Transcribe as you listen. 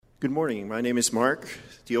Good morning. My name is Mark.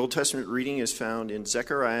 The Old Testament reading is found in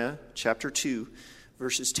Zechariah chapter 2,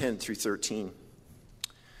 verses 10 through 13.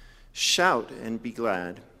 Shout and be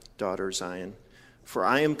glad, daughter Zion, for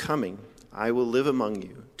I am coming. I will live among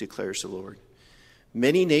you, declares the Lord.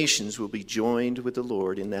 Many nations will be joined with the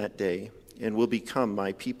Lord in that day and will become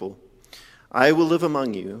my people. I will live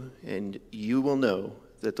among you, and you will know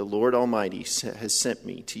that the Lord Almighty has sent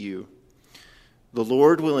me to you. The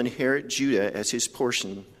Lord will inherit Judah as his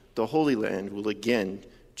portion. The Holy Land will again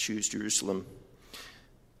choose Jerusalem.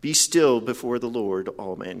 Be still before the Lord,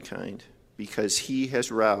 all mankind, because he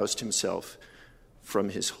has roused himself from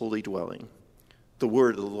his holy dwelling. The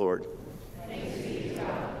word of the Lord. Thanks be to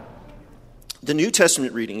God. The New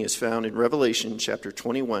Testament reading is found in Revelation chapter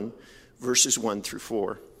 21, verses 1 through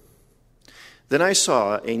 4. Then I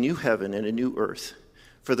saw a new heaven and a new earth,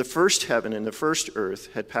 for the first heaven and the first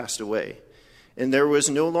earth had passed away, and there was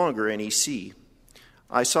no longer any sea.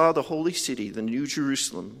 I saw the holy city, the new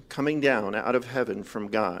Jerusalem, coming down out of heaven from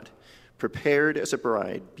God, prepared as a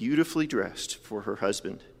bride, beautifully dressed for her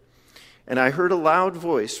husband. And I heard a loud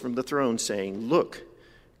voice from the throne saying, "Look,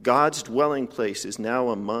 God's dwelling place is now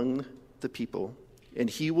among the people, and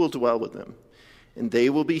he will dwell with them, and they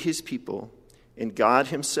will be his people, and God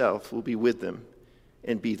himself will be with them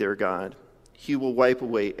and be their God. He will wipe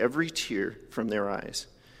away every tear from their eyes.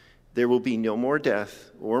 There will be no more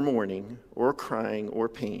death or mourning or crying or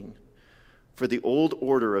pain, for the old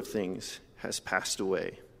order of things has passed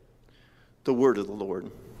away." The word of the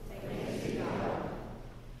Lord.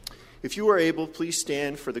 If you are able, please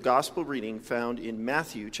stand for the gospel reading found in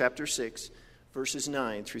Matthew chapter 6, verses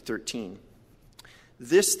 9 through 13.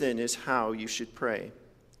 This then is how you should pray.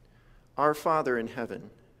 Our Father in heaven,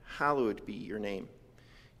 hallowed be your name.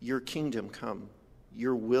 Your kingdom come,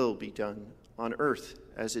 your will be done on earth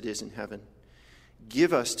as it is in heaven.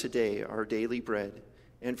 Give us today our daily bread,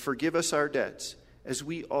 and forgive us our debts, as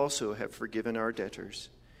we also have forgiven our debtors.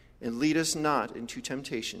 And lead us not into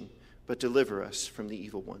temptation, but deliver us from the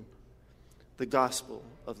evil one. The gospel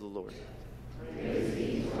of the Lord.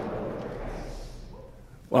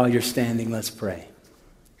 While you're standing, let's pray.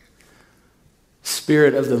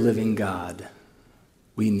 Spirit of the living God,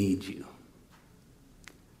 we need you.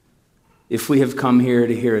 If we have come here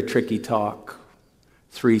to hear a tricky talk,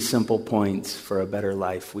 3 simple points for a better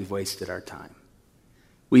life, we've wasted our time.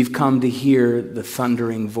 We've come to hear the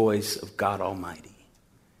thundering voice of God Almighty.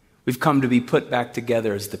 We've come to be put back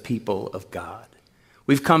together as the people of God.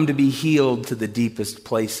 We've come to be healed to the deepest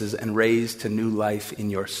places and raised to new life in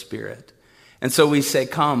your Spirit. And so we say,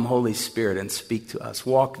 come, Holy Spirit, and speak to us.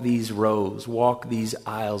 Walk these rows, walk these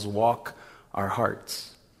aisles, walk our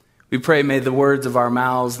hearts. We pray, may the words of our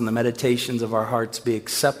mouths and the meditations of our hearts be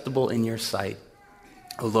acceptable in your sight,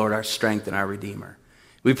 O Lord, our strength and our Redeemer.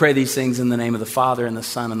 We pray these things in the name of the Father and the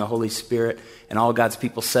Son and the Holy Spirit. And all God's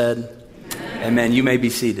people said, Amen. You may be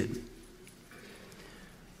seated.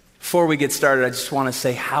 Before we get started, I just want to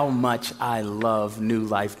say how much I love New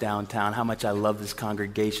Life Downtown, how much I love this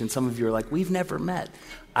congregation. Some of you are like, we've never met.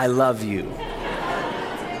 I love you.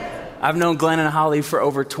 I've known Glenn and Holly for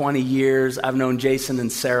over 20 years. I've known Jason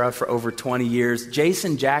and Sarah for over 20 years.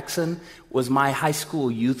 Jason Jackson was my high school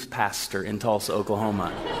youth pastor in Tulsa,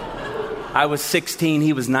 Oklahoma. I was 16,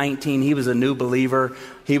 he was 19, he was a new believer.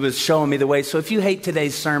 He was showing me the way. So if you hate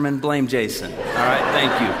today's sermon, blame Jason. All right,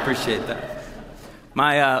 thank you, appreciate that.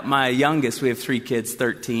 My youngest, we have 3 kids,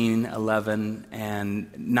 13, 11, and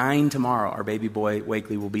 9 tomorrow. Our baby boy,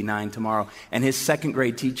 Wakely, will be 9 tomorrow. And his second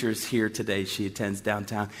grade teacher is here today. She attends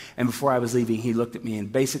downtown. And before I was leaving, he looked at me, and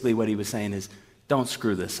basically what he was saying is, don't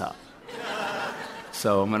screw this up.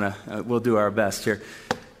 So we'll do our best here.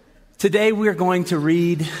 Today we're going to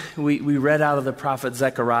read, we read out of the prophet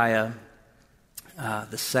Zechariah,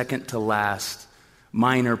 the second to last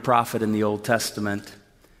minor prophet in the Old Testament.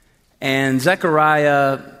 And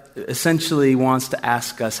Zechariah essentially wants to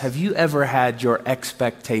ask us, have you ever had your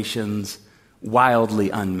expectations wildly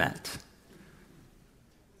unmet?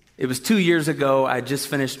 It was 2 years ago. I just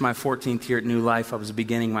finished my 14th year at New Life. I was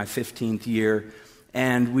beginning my 15th year.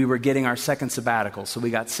 And we were getting our second sabbatical. So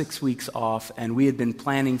we got 6 weeks off, and we had been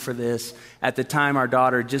planning for this. At the time, our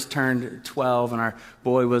daughter just turned 12, and our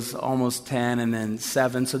boy was almost 10 and then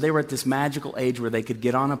 7. So they were at this magical age where they could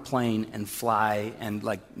get on a plane and fly and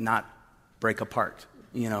not break apart,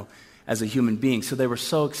 as a human being. So they were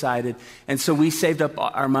so excited. And so we saved up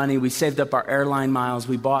our money. We saved up our airline miles.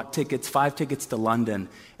 We bought 5 tickets to London.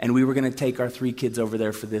 And we were going to take our 3 kids over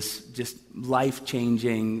there for this just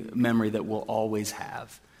life-changing memory that we'll always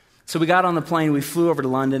have. So we got on the plane, we flew over to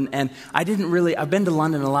London, and I've been to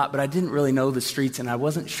London a lot, but I didn't really know the streets, and I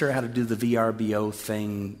wasn't sure how to do the VRBO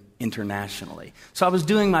thing internationally. So I was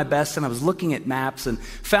doing my best, and I was looking at maps and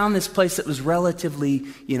found this place that was relatively,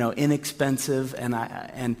 inexpensive.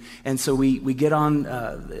 And so we get on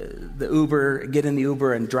the Uber, get in the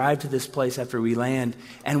Uber, and drive to this place after we land.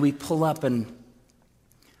 And we pull up, and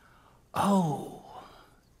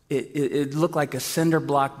it looked like a cinder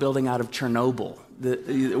block building out of Chernobyl,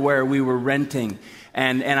 where we were renting.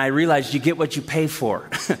 And I realized you get what you pay for.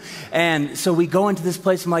 And so we go into this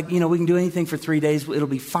place. I'm like, we can do anything for 3 days. It'll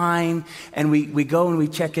be fine. And we go and we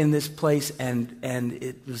check in this place, and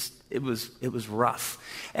it was rough.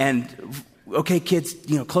 And okay, kids,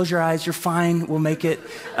 close your eyes. You're fine. We'll make it.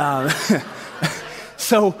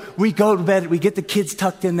 So we go to bed. We get the kids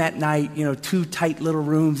tucked in that night, 2 tight little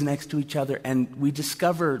rooms next to each other. And we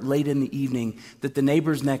discover late in the evening that the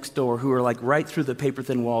neighbors next door, who are like right through the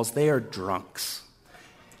paper-thin walls, they are drunks.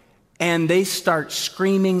 And they start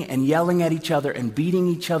screaming and yelling at each other and beating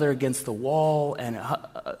each other against the wall, and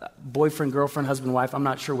boyfriend, girlfriend, husband, wife, I'm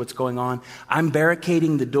not sure what's going on. I'm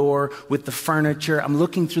barricading the door with the furniture. I'm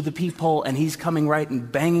looking through the peephole, and he's coming right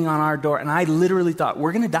and banging on our door. And I literally thought,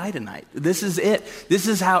 we're going to die tonight. This is it. This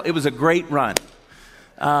is how, it was a great run.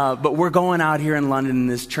 But we're going out here in London in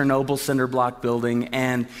this Chernobyl cinder block building,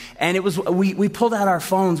 and it was, we pulled out our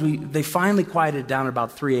phones. They finally quieted down at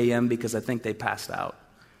about 3 a.m. because I think they passed out.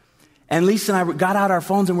 And Lisa and I got out our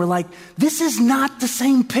phones, and we're like, this is not the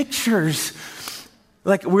same pictures.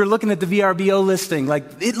 Like, we were looking at the VRBO listing. Like,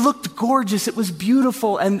 it looked gorgeous. It was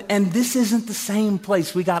beautiful. And this isn't the same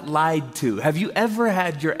place. We got lied to. Have you ever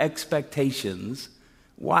had your expectations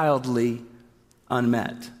wildly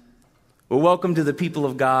unmet? Well, welcome to the people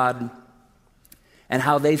of God and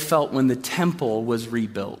how they felt when the temple was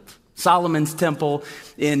rebuilt. Solomon's temple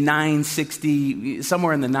in 960,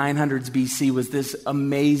 somewhere in the 900s BC, was this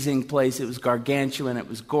amazing place. It was gargantuan, it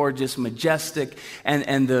was gorgeous, majestic,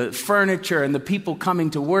 and the furniture and the people coming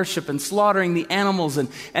to worship and slaughtering the animals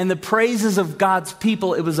and the praises of God's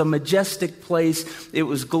people. It was a majestic place. It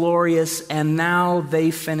was glorious. And now they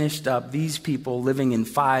finished up, these people living in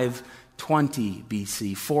 520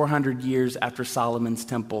 BC, 400 years after Solomon's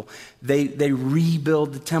temple. They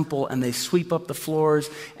rebuild the temple, and they sweep up the floors,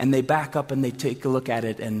 and they back up and they take a look at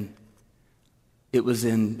it, and it was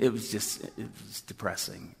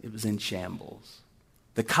depressing. It was in shambles.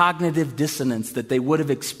 The cognitive dissonance that they would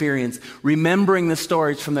have experienced, remembering the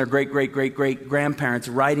stories from their great-great-great-great-grandparents,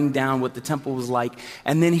 writing down what the temple was like,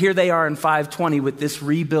 and then here they are in 520 with this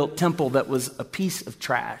rebuilt temple that was a piece of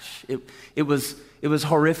trash. It was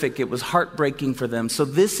horrific. It was heartbreaking for them. So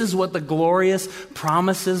this is what the glorious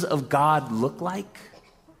promises of God look like?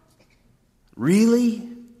 Really?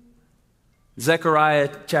 Zechariah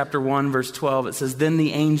chapter 1, verse 12, it says, then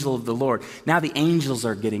the angel of the Lord. Now the angels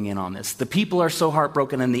are getting in on this. The people are so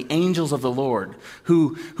heartbroken, and the angels of the Lord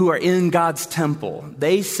who are in God's temple,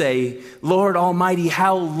 they say, Lord Almighty,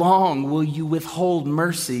 how long will you withhold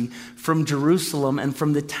mercy from Jerusalem and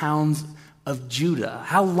from the towns of Judah?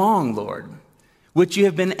 How long, Lord? Which you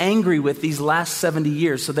have been angry with these last 70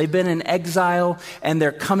 years. So they've been in exile, and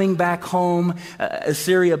they're coming back home.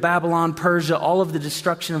 Assyria, Babylon, Persia, all of the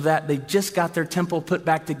destruction of that. They just got their temple put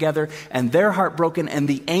back together, and they're heartbroken. And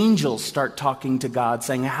the angels start talking to God,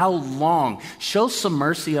 saying, how long? Show some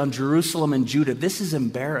mercy on Jerusalem and Judah. This is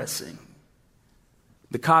embarrassing.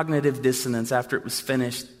 The cognitive dissonance, after it was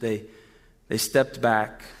finished, they stepped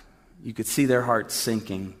back. You could see their hearts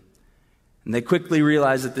sinking. And they quickly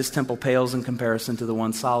realized that this temple pales in comparison to the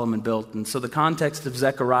one Solomon built. And so the context of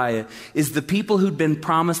Zechariah is the people who'd been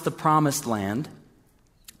promised the promised land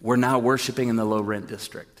were now worshiping in the low rent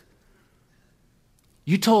district.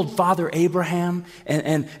 You told Father Abraham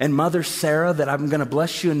and Mother Sarah that I'm going to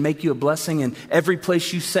bless you and make you a blessing, and every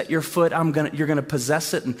place you set your foot, you're going to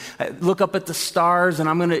possess it, and look up at the stars, and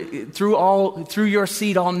I'm going to through your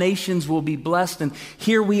seed all nations will be blessed. And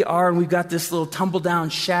here we are, and we've got this little tumble down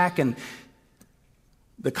shack, and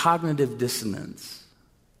the cognitive dissonance.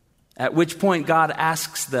 At which point God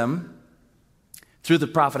asks them, through the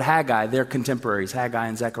prophet Haggai, their contemporaries, Haggai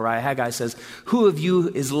and Zechariah. Haggai says, who of you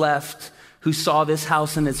is left who saw this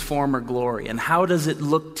house in its former glory? And how does it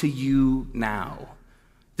look to you now?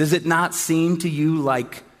 Does it not seem to you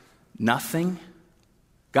like nothing?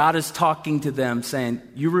 God is talking to them saying,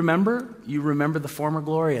 you remember the former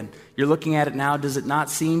glory, and you're looking at it now. Does it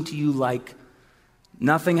not seem to you like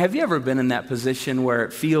nothing? Have you ever been in that position where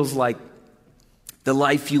it feels like the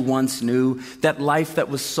life you once knew, that life that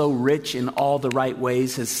was so rich in all the right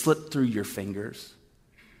ways, has slipped through your fingers?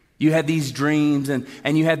 You had these dreams and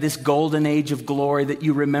you had this golden age of glory that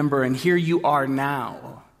you remember, and here you are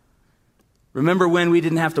now. Remember when we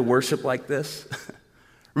didn't have to worship like this?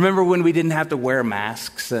 Remember when we didn't have to wear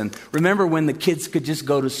masks, and remember when the kids could just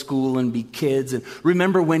go to school and be kids, and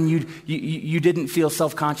remember when you didn't feel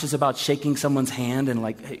self-conscious about shaking someone's hand and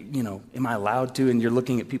like, hey, am I allowed to? And you're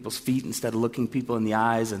looking at people's feet instead of looking people in the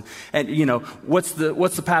eyes, and what's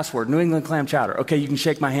the password? New England clam chowder. Okay, you can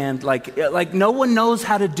shake my hand. Like no one knows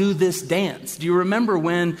how to do this dance. Do you remember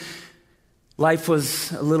when life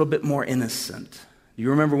was a little bit more innocent?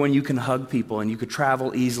 You remember when you can hug people and you could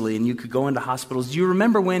travel easily and you could go into hospitals? Do you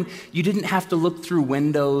remember when you didn't have to look through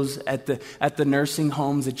windows at the nursing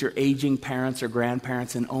homes at your aging parents or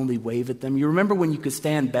grandparents and only wave at them? You remember when you could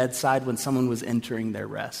stand bedside when someone was entering their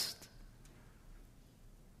rest?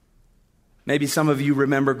 Maybe some of you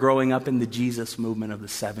remember growing up in the Jesus movement of the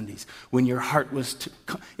 70s when your heart was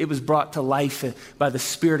brought to life by the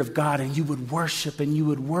Spirit of God, and you would worship and you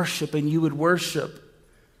would worship and you would worship.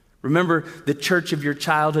 Remember the church of your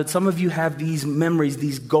childhood. Some of you have these memories,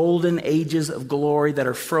 these golden ages of glory that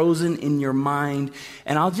are frozen in your mind.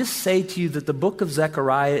 And I'll just say to you that the book of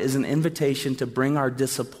Zechariah is an invitation to bring our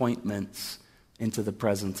disappointments into the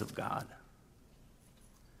presence of God.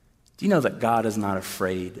 Do you know that God is not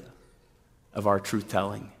afraid of our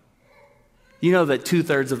truth-telling? You know that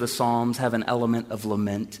 2/3 of the Psalms have an element of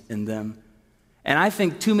lament in them. And I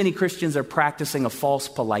think too many Christians are practicing a false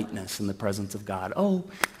politeness in the presence of God. Oh,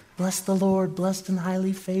 bless the Lord, blessed and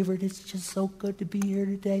highly favored. It's just so good to be here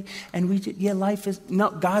today. And life is...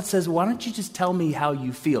 No, God says, why don't you just tell me how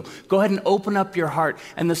you feel? Go ahead and open up your heart.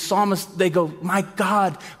 And the psalmists, they go, my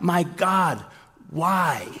God,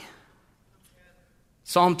 why?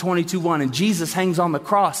 Psalm 22:1, and Jesus hangs on the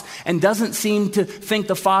cross and doesn't seem to think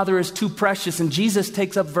the Father is too precious. And Jesus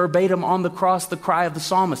takes up verbatim on the cross the cry of the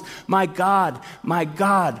psalmist, my God,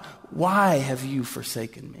 why have you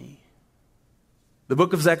forsaken me? The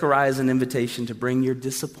book of Zechariah is an invitation to bring your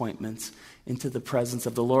disappointments into the presence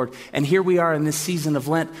of the Lord. And here we are in this season of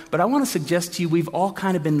Lent, but I want to suggest to you we've all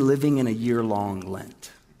kind of been living in a year-long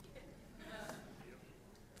Lent.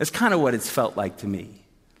 That's kind of what it's felt like to me.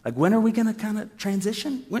 Like, when are we going to kind of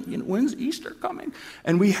transition? When's Easter coming?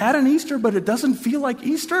 And we had an Easter, but it doesn't feel like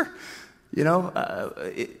Easter.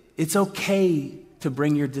 It's okay to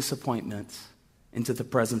bring your disappointments into the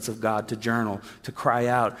presence of God, to journal, to cry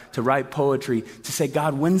out, to write poetry, to say,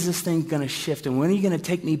 God, when's this thing going to shift? And when are you going to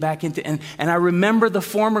take me back into... And I remember the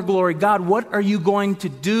former glory. God, what are you going to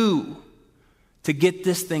do to get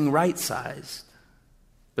this thing right-sized?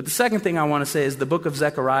 But the second thing I want to say is the book of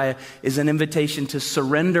Zechariah is an invitation to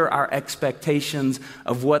surrender our expectations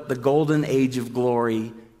of what the golden age of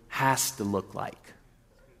glory has to look like.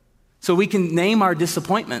 So we can name our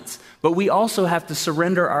disappointments, but we also have to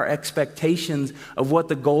surrender our expectations of what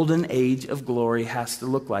the golden age of glory has to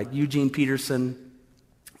look like. Eugene Peterson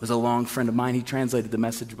was a long friend of mine. He translated the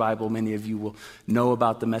Message Bible. Many of you will know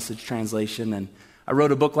about the Message translation. And I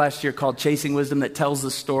wrote a book last year called Chasing Wisdom that tells the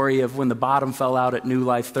story of when the bottom fell out at New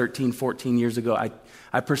Life 13, 14 years ago.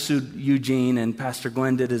 I pursued Eugene, and Pastor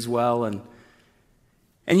Glenn did as well.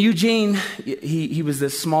 And Eugene, he was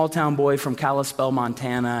this small-town boy from Kalispell,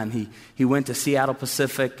 Montana, and he went to Seattle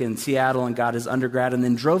Pacific in Seattle and got his undergrad, and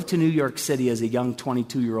then drove to New York City as a young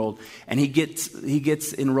 22-year-old. And he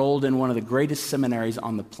gets enrolled in one of the greatest seminaries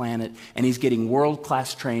on the planet, and he's getting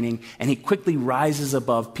world-class training, and he quickly rises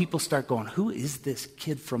above. People start going, who is this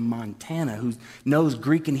kid from Montana who knows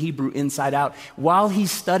Greek and Hebrew inside out? While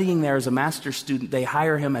he's studying there as a master's student, they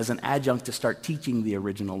hire him as an adjunct to start teaching the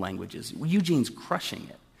original languages. Eugene's crushing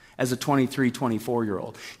it as a 23,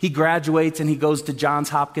 24-year-old. He graduates and he goes to Johns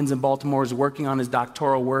Hopkins in Baltimore, is working on his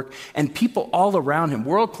doctoral work, and people all around him,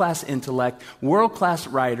 world-class intellect, world-class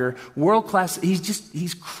writer,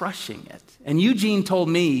 he's crushing it. And Eugene told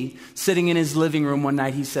me, sitting in his living room one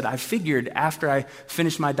night, he said, I figured after I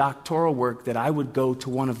finished my doctoral work that I would go to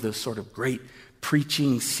one of the sort of great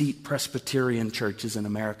preaching seat Presbyterian churches in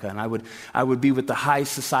America, and I would be with the high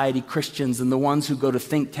society Christians and the ones who go to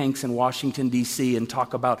think tanks in Washington, D.C. and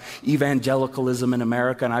talk about evangelicalism in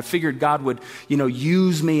America. And I figured God would,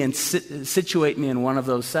 use me and situate me in one of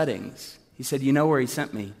those settings. He said, you know where he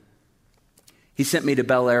sent me? He sent me to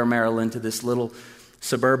Bel Air, Maryland, to this little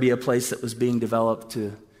suburbia place that was being developed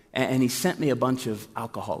and he sent me a bunch of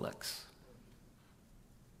alcoholics.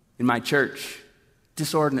 In my church,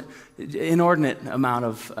 inordinate amount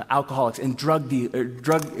of alcoholics and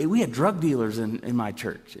we had drug dealers in my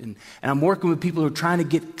church, and I'm working with people who are trying to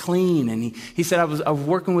get clean. And he said I was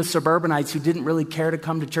working with suburbanites who didn't really care to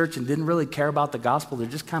come to church and didn't really care about the gospel. They're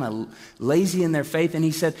just kind of lazy in their faith. And he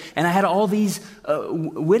said, and I had all these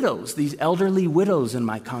widows, these elderly widows in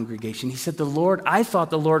my congregation. He said, I thought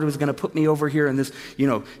the Lord was going to put me over here in this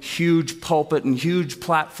huge pulpit and huge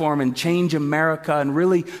platform and change America and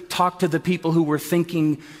really talk to the people who were thinking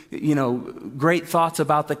thinking, great thoughts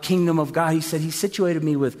about the kingdom of God. He said he situated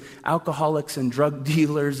me with alcoholics and drug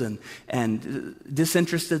dealers and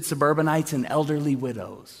disinterested suburbanites and elderly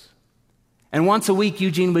widows. And once a week,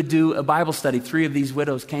 Eugene would do a Bible study. 3 of these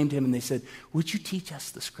widows came to him and they said, would you teach us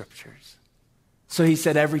the scriptures? So he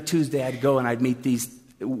said every Tuesday I'd go and I'd meet these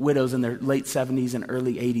widows in their late 70s and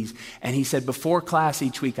early 80s. And he said before class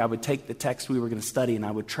each week, I would take the text we were going to study and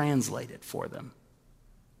I would translate it for them.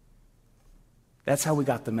 That's how we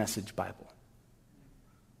got the Message Bible.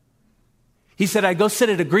 He said, I'd go sit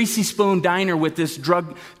at a Greasy Spoon diner with this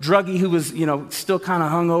druggie who was, still kind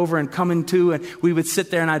of hungover and coming to, and we would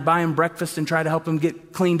sit there and I'd buy him breakfast and try to help him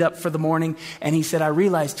get cleaned up for the morning. And he said, I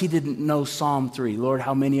realized he didn't know Psalm 3. Lord,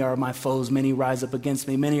 how many are my foes? Many rise up against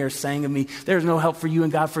me. Many are saying of me, there's no help for you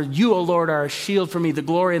in God. For you, O Lord, are a shield for me, the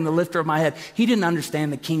glory and the lifter of my head. He didn't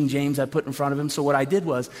understand the King James I put in front of him. So what I did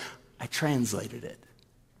was I translated it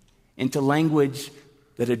into language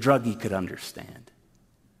that a druggie could understand.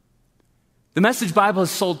 The Message Bible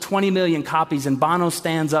has sold 20 million copies, and Bono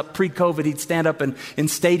stands up, pre-COVID, he'd stand up in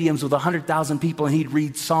stadiums with 100,000 people and he'd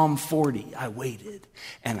read Psalm 40. I waited,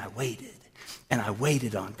 and I waited, and I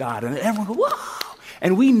waited on God. And everyone go, whoa!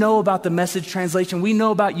 And we know about the Message translation. We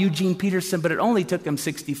know about Eugene Peterson, but it only took him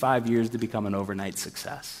 65 years to become an overnight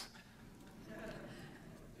success.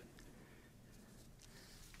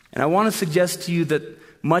 And I want to suggest to you that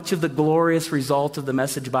much of the glorious result of the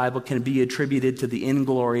Message Bible can be attributed to the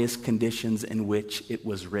inglorious conditions in which it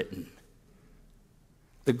was written.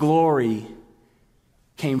 The glory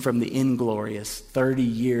came from the inglorious 30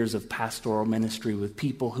 years of pastoral ministry with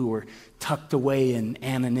people who were tucked away in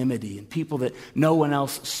anonymity and people that no one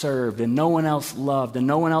else served and no one else loved and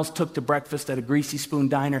no one else took to breakfast at a Greasy Spoon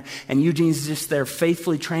diner. And Eugene's just there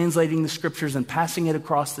faithfully translating the scriptures and passing it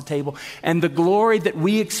across the table. And the glory that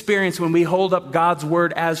we experience when we hold up God's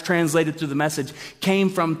word as translated through the Message came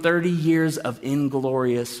from 30 years of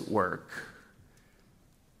inglorious work.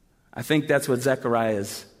 I think that's what Zechariah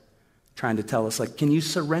is trying to tell us. Like, can you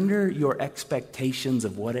surrender your expectations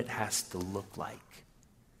of what it has to look like?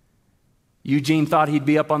 Eugene thought he'd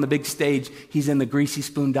be up on the big stage. He's in the Greasy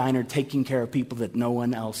Spoon diner taking care of people that no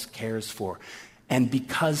one else cares for. And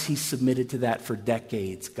because he submitted to that for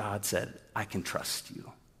decades, God said, I can trust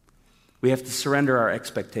you. We have to surrender our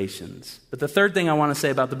expectations. But the third thing I want to say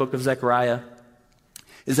about the book of Zechariah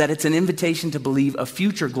is that it's an invitation to believe a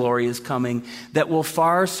future glory is coming that will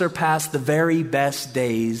far surpass the very best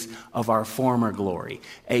days of our former glory.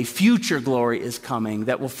 A future glory is coming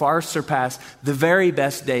that will far surpass the very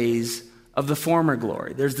best days of the former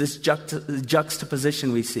glory. There's this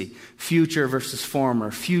juxtaposition we see. Future versus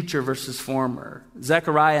former, future versus former.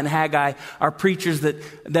 Zechariah and Haggai are preachers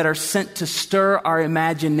that are sent to stir our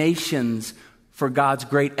imaginations for God's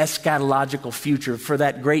great eschatological future, for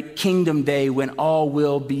that great kingdom day when all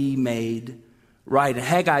will be made right. And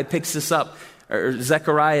Haggai picks this up, or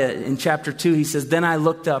Zechariah in chapter 2, he says, Then I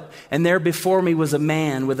looked up, and there before me was a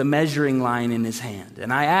man with a measuring line in his hand.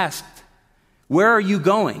 And I asked, Where are you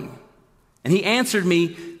going? And he answered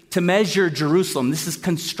me, to measure Jerusalem. This is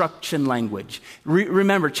construction language.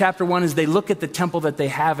 Remember, chapter 1 is they look at the temple that they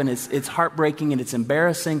have, and it's heartbreaking and it's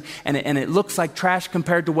embarrassing, and it looks like trash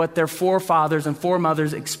compared to what their forefathers and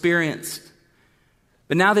foremothers experienced.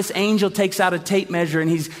 But now this angel takes out a tape measure, and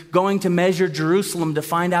he's going to measure Jerusalem to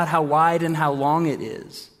find out how wide and how long it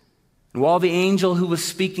is. And while the angel who was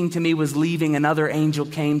speaking to me was leaving, another angel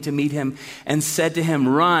came to meet him and said to him,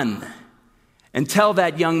 Run and tell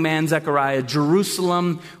that young man, Zechariah,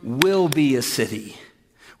 Jerusalem will be a city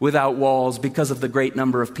without walls because of the great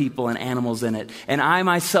number of people and animals in it. And I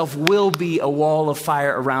myself will be a wall of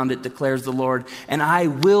fire around it, declares the Lord, and I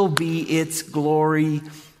will be its glory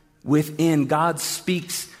within. God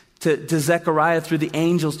speaks to Zechariah through the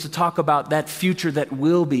angels to talk about that future that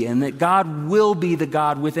will be, and that God will be the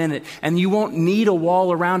God within it. And you won't need a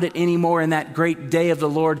wall around it anymore in that great day of the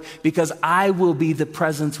Lord, because I will be the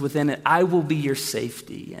presence within it. I will be your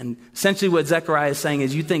safety. And essentially what Zechariah is saying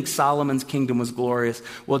is, you think Solomon's kingdom was glorious?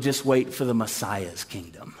 Well, just wait for the Messiah's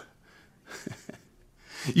kingdom.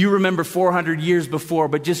 You remember 400 years before,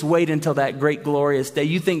 but just wait until that great glorious day.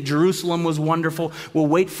 You think Jerusalem was wonderful? Well,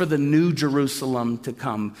 wait for the new Jerusalem to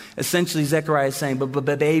come. Essentially, Zechariah is saying, but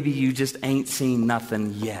baby, you just ain't seen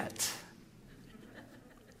nothing yet.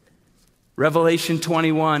 Revelation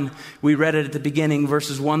 21, we read it at the beginning,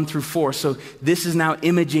 verses 1 through 4. So this is now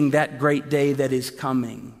imaging that great day that is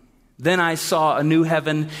coming. Then I saw a new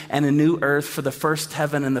heaven and a new earth, for the first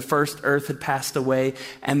heaven and the first earth had passed away,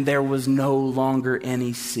 and there was no longer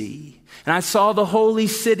any sea. And I saw the holy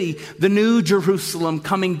city, the new Jerusalem,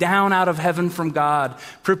 coming down out of heaven from God,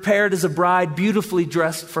 prepared as a bride beautifully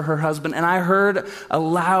dressed for her husband. And I heard a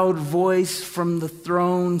loud voice from the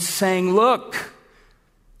throne saying, "Look,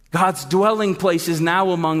 God's dwelling place is now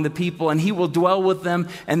among the people, and he will dwell with them,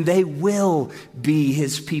 and they will be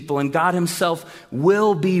his people. And God himself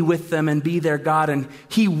will be with them and be their God, and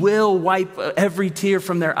he will wipe every tear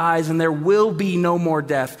from their eyes, and there will be no more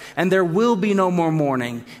death, and there will be no more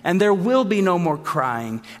mourning, and there will be no more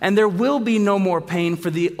crying, and there will be no more pain, for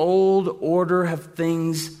the old order of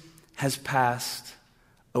things has passed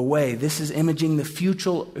away." This is imaging the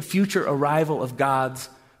future arrival of God's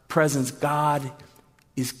presence. God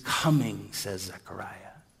is coming, says Zechariah.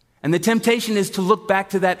 And the temptation is to look back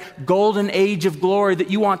to that golden age of glory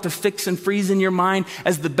that you want to fix and freeze in your mind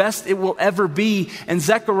as the best it will ever be. And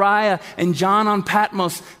Zechariah and John on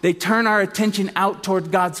Patmos, they turn our attention out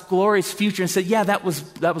toward God's glorious future and say, yeah, that was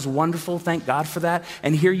wonderful. Thank God for that.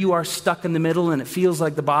 And here you are stuck in the middle and it feels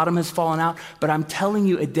like the bottom has fallen out. But I'm telling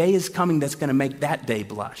you, a day is coming that's going to make that day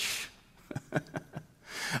blush.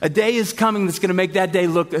 A day is coming that's going to make that day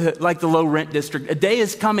look like the low rent district. A day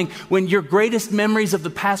is coming when your greatest memories of the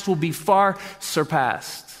past will be far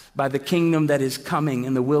surpassed by the kingdom that is coming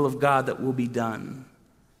and the will of God that will be done.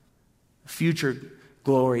 Future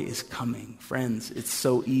glory is coming. Friends, it's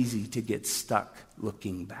so easy to get stuck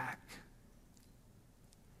looking back.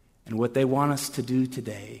 And what they want us to do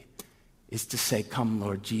today is to say, "Come,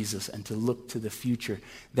 Lord Jesus," and to look to the future,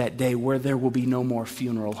 that day where there will be no more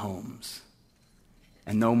funeral homes,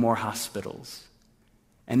 and no more hospitals,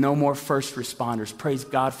 and no more first responders. Praise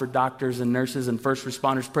God for doctors and nurses and first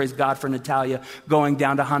responders. Praise God for Natalia going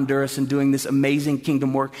down to Honduras and doing this amazing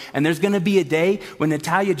kingdom work. And there's going to be a day when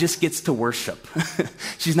Natalia just gets to worship.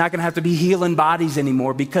 She's not going to have to be healing bodies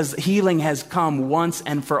anymore because healing has come once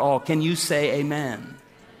and for all. Can you say amen?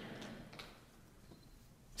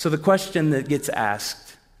 So the question that gets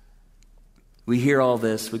asked, we hear all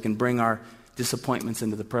this, we can bring our disappointments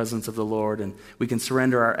into the presence of the Lord, and we can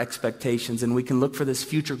surrender our expectations, and we can look for this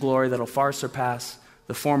future glory that'll far surpass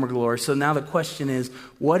the former glory. So now the question is,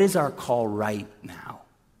 what is our call right now?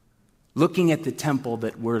 Looking at the temple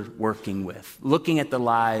that we're working with, looking at the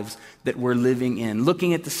lives that we're living in,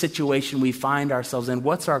 looking at the situation we find ourselves in,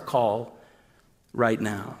 what's our call right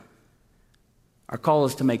now? Our call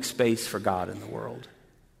is to make space for God in the world.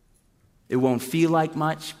 It won't feel like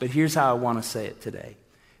much, but here's how I want to say it today.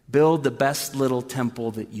 Build the best little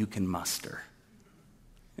temple that you can muster.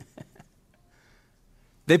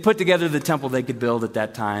 They put together the temple they could build at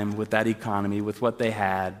that time with that economy, with what they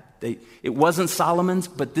had. It wasn't Solomon's,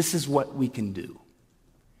 but this is what we can do.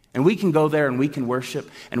 And we can go there and we can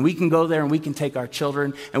worship, and we can go there and we can take our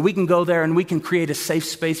children, and we can go there and we can create a safe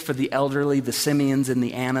space for the elderly, the Simeons and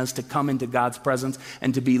the Annas to come into God's presence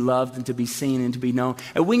and to be loved and to be seen and to be known.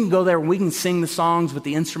 And we can go there and we can sing the songs with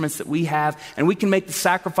the instruments that we have, and we can make the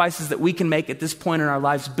sacrifices that we can make at this point in our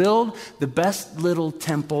lives. Build the best little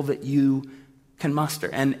temple that you can muster.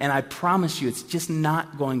 And I promise you, it's just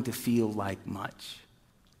not going to feel like much.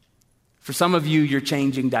 For some of you, you're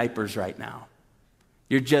changing diapers right now.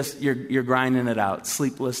 You're grinding it out,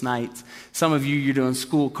 sleepless nights. Some of you, you're doing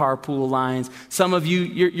school carpool lines. Some of you,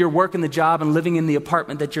 you're working the job and living in the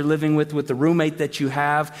apartment that you're living with the roommate that you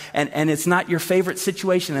have, and it's not your favorite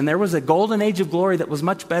situation. And there was a golden age of glory that was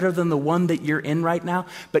much better than the one that you're in right now.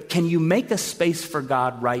 But can you make a space for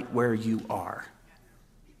God right where you are?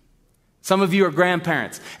 Some of you are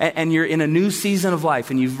grandparents, and you're in a new season of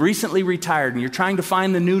life, and you've recently retired, and you're trying to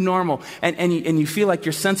find the new normal, and you feel like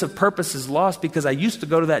your sense of purpose is lost because I used to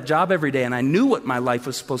go to that job every day, and I knew what my life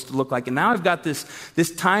was supposed to look like, and now I've got this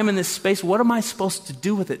time and this space. What am I supposed to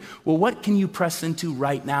do with it? Well, what can you press into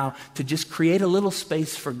right now to just create a little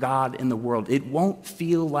space for God in the world? It won't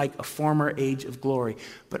feel like a former age of glory,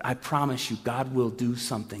 but I promise you, God will do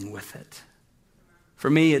something with it. For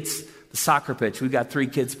me, it's the soccer pitch. We've got 3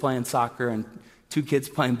 kids playing soccer and 2 kids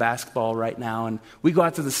playing basketball right now. And we go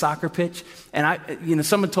out to the soccer pitch. And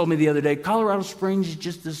someone told me the other day, Colorado Springs is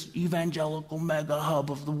just this evangelical mega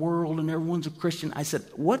hub of the world and everyone's a Christian. I said,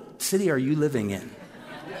 what city are you living in?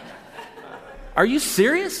 Are you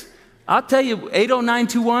serious? I'll tell you,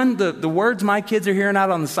 80921, the words my kids are hearing out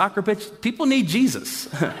on the soccer pitch, people need Jesus.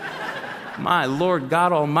 My Lord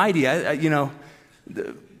God Almighty,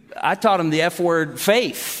 I taught them the F word,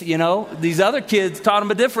 faith, These other kids taught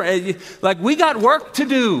them a different, we got work to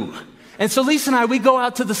do. And so Lisa and I, we go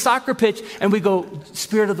out to the soccer pitch and we go,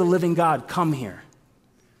 Spirit of the living God, come here.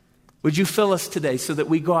 Would you fill us today so that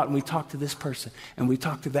we go out and we talk to this person and we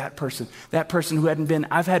talk to that person who hadn't been.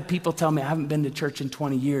 I've had people tell me I haven't been to church in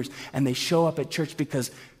 20 years, and they show up at church because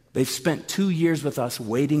they've spent 2 years with us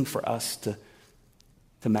waiting for us to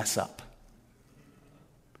mess up.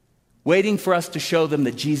 Waiting for us to show them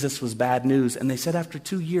that Jesus was bad news. And they said after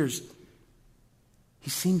 2 years, he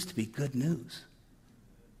seems to be good news.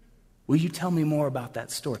 Will you tell me more about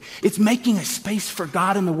that story? It's making a space for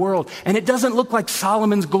God in the world. And it doesn't look like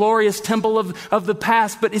Solomon's glorious temple of the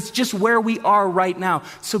past, but it's just where we are right now.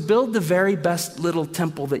 So build the very best little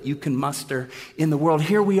temple that you can muster in the world.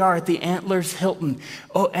 Here we are at the Antlers Hilton.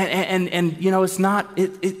 Oh, and you know, it's not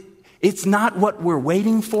what we're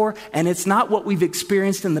waiting for, and it's not what we've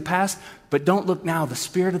experienced in the past. But don't look now. The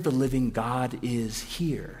Spirit of the living God is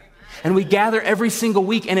here. And we gather every single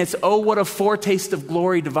week, and it's, oh, what a foretaste of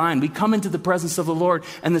glory divine. We come into the presence of the Lord,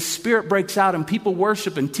 and the Spirit breaks out, and people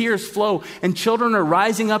worship, and tears flow, and children are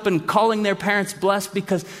rising up and calling their parents blessed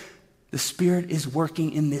because the Spirit is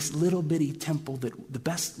working in this little bitty temple, the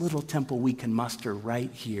best little temple we can muster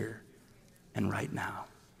right here and right now.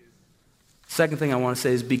 Second thing I want to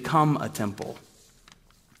say is become a temple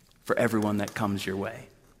for everyone that comes your way.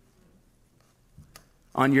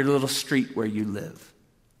 On your little street where you live.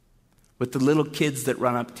 With the little kids that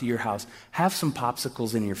run up to your house, have some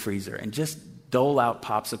popsicles in your freezer and just dole out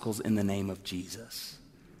popsicles in the name of Jesus.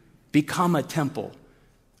 Become a temple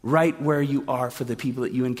right where you are for the people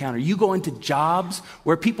that you encounter. You go into jobs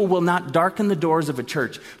where people will not darken the doors of a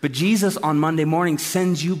church, but Jesus on Monday morning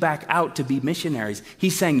sends you back out to be missionaries.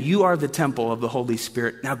 He's saying, you are the temple of the Holy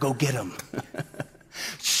Spirit. Now go get them.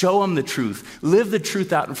 Show them the truth. Live the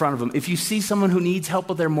truth out in front of them. If you see someone who needs help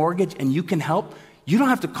with their mortgage and you can help, you don't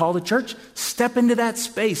have to call the church. Step into that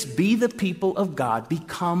space. Be the people of God.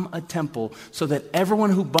 Become a temple so that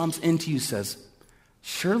everyone who bumps into you says,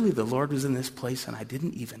 surely the Lord was in this place and I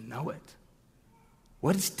didn't even know it.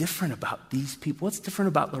 What is different about these people? What's different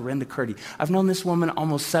about Lorinda Curdy? I've known this woman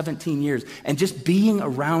almost 17 years, and just being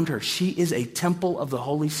around her, she is a temple of the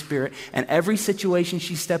Holy Spirit, and every situation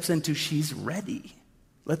she steps into, she's ready.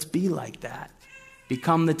 Let's be like that.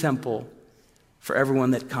 Become the temple for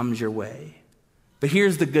everyone that comes your way. But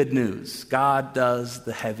here's the good news. God does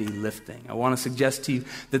the heavy lifting. I want to suggest to you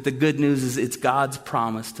that the good news is it's God's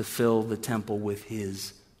promise to fill the temple with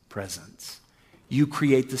his presence. You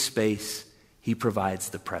create the space, he provides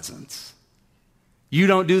the presence. You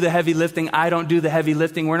don't do the heavy lifting, I don't do the heavy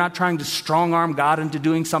lifting. We're not trying to strong-arm God into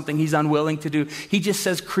doing something he's unwilling to do. He just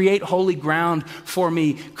says, create holy ground for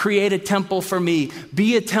me. Create a temple for me.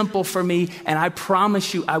 Be a temple for me, and I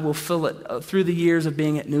promise you I will fill it. Through the years of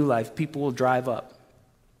being at New Life, people will drive up.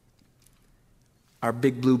 Our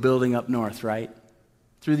big blue building up north, right?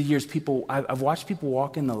 Through the years, I've watched people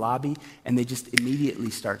walk in the lobby, and they just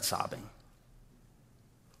immediately start sobbing.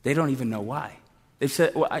 They don't even know why. They've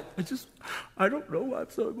said, well, I don't know why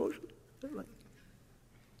I'm so emotional.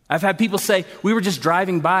 I've had people say, we were just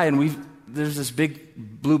driving by and there's this big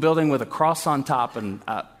blue building with a cross on top, and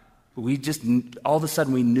we just, all of a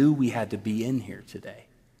sudden we knew we had to be in here today.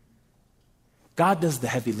 God does the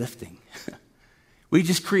heavy lifting. We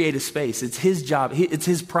just create a space. It's his job. It's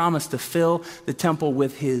his promise to fill the temple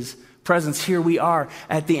with his presence. Here we are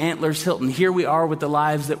at the Antlers Hilton. Here we are with the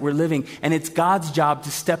lives that we're living. And it's God's job to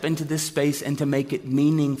step into this space and to make it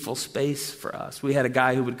meaningful space for us. We had a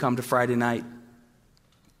guy who would come to Friday night,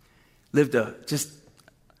 lived just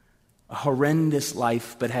a horrendous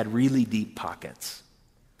life, but had really deep pockets.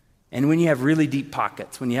 And when you have really deep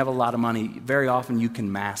pockets, when you have a lot of money, very often you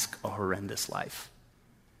can mask a horrendous life.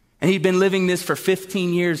 And he'd been living this for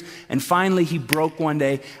 15 years, and finally he broke one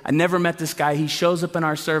day. I never met this guy. He shows up in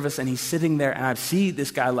our service, and he's sitting there, and I see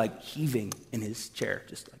this guy like heaving in his chair,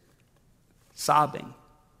 just like sobbing.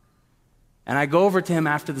 And I go over to him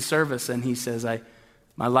after the service, and he says,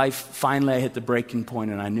 my life, finally I hit the breaking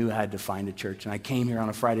point, and I knew I had to find a church. And I came here on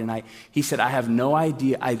a Friday night. He said, I have no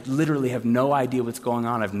idea. I literally have no idea what's going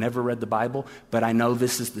on. I've never read the Bible, but I know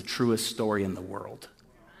this is the truest story in the world.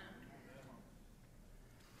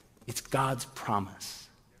 It's God's promise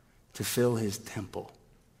to fill his temple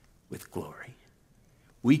with glory.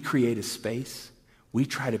 We create a space. We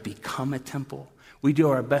try to become a temple. We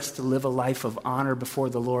do our best to live a life of honor before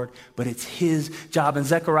the Lord, but it's his job. And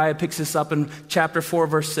Zechariah picks this up in chapter 4,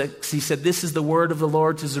 verse 6. He said, this is the word of the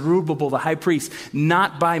Lord to Zerubbabel, the high priest,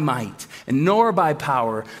 not by might and nor by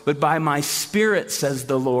power, but by my spirit, says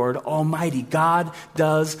the Lord Almighty. God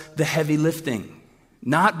does the heavy lifting.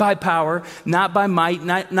 Not by power, not by might,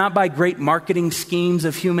 not by great marketing schemes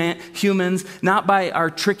of humans, not by our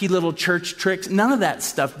tricky little church tricks. None of that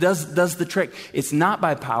stuff does the trick. It's not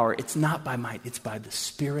by power, it's not by might, it's by the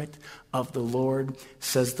Spirit of the Lord,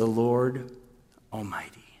 says the Lord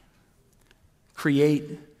Almighty.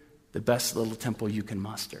 Create the best little temple you can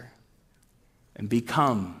muster and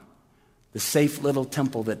become the safe little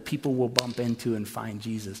temple that people will bump into and find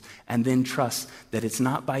Jesus. And then trust that it's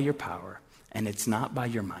not by your power, and it's not by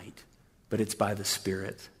your might, but it's by the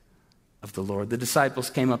Spirit of the Lord. The disciples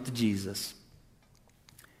came up to Jesus.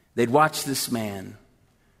 They'd watched this man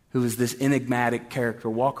who was this enigmatic character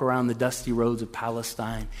walk around the dusty roads of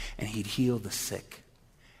Palestine, and he'd heal the sick,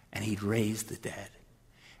 and he'd raise the dead,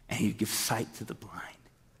 and he'd give sight to the blind.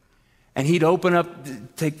 And he'd open up,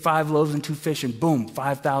 take 5 loaves and 2 fish, and boom,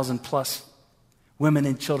 5,000 plus women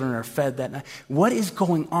and children are fed that night. What is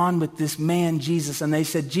going on with this man, Jesus? And they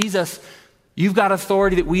said, Jesus, you've got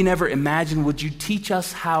authority that we never imagined. Would you teach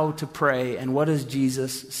us how to pray? And what does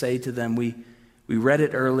Jesus say to them? We read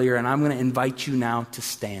it earlier, and I'm going to invite you now to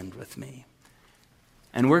stand with me.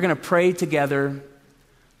 And we're going to pray together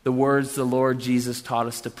the words the Lord Jesus taught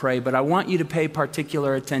us to pray. But I want you to pay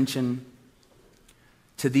particular attention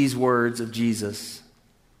to these words of Jesus.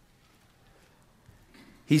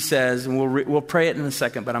 He says, and we'll pray it in a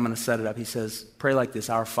second, but I'm going to set it up. He says, pray like this: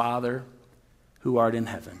 Our Father who art in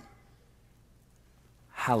heaven,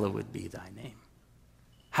 hallowed be thy name.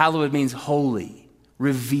 Hallowed means holy,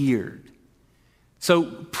 revered. So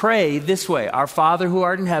pray this way: Our Father who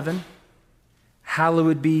art in heaven,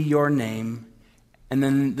 hallowed be your name. And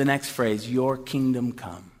then the next phrase: your kingdom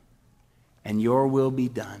come, and your will be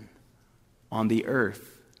done on the earth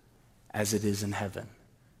as it is in heaven.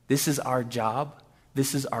 This is our job.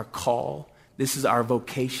 This is our call. This is our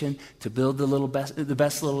vocation, to build the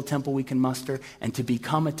best little temple we can muster, and to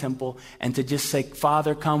become a temple, and to just say,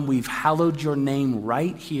 Father, come, we've hallowed your name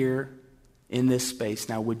right here in this space.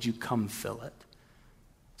 Now would you come fill it?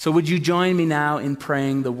 So would you join me now in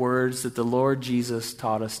praying the words that the Lord Jesus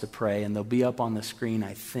taught us to pray, and they'll be up on the screen,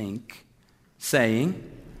 I think,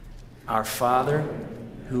 saying, Our Father,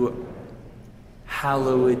 who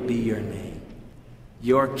hallowed be your name.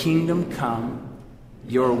 Your kingdom come,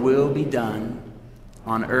 your will be done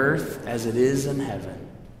on earth as it is in heaven.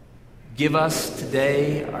 Give us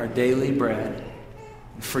today our daily bread.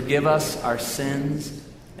 And forgive us our sins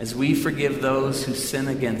as we forgive those who sin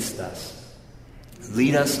against us.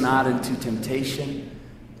 Lead us not into temptation,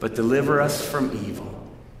 but deliver us from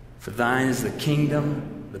evil. For thine is the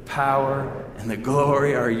kingdom, the power, and the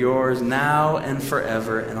glory are yours now and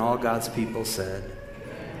forever. And all God's people said,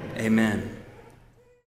 Amen.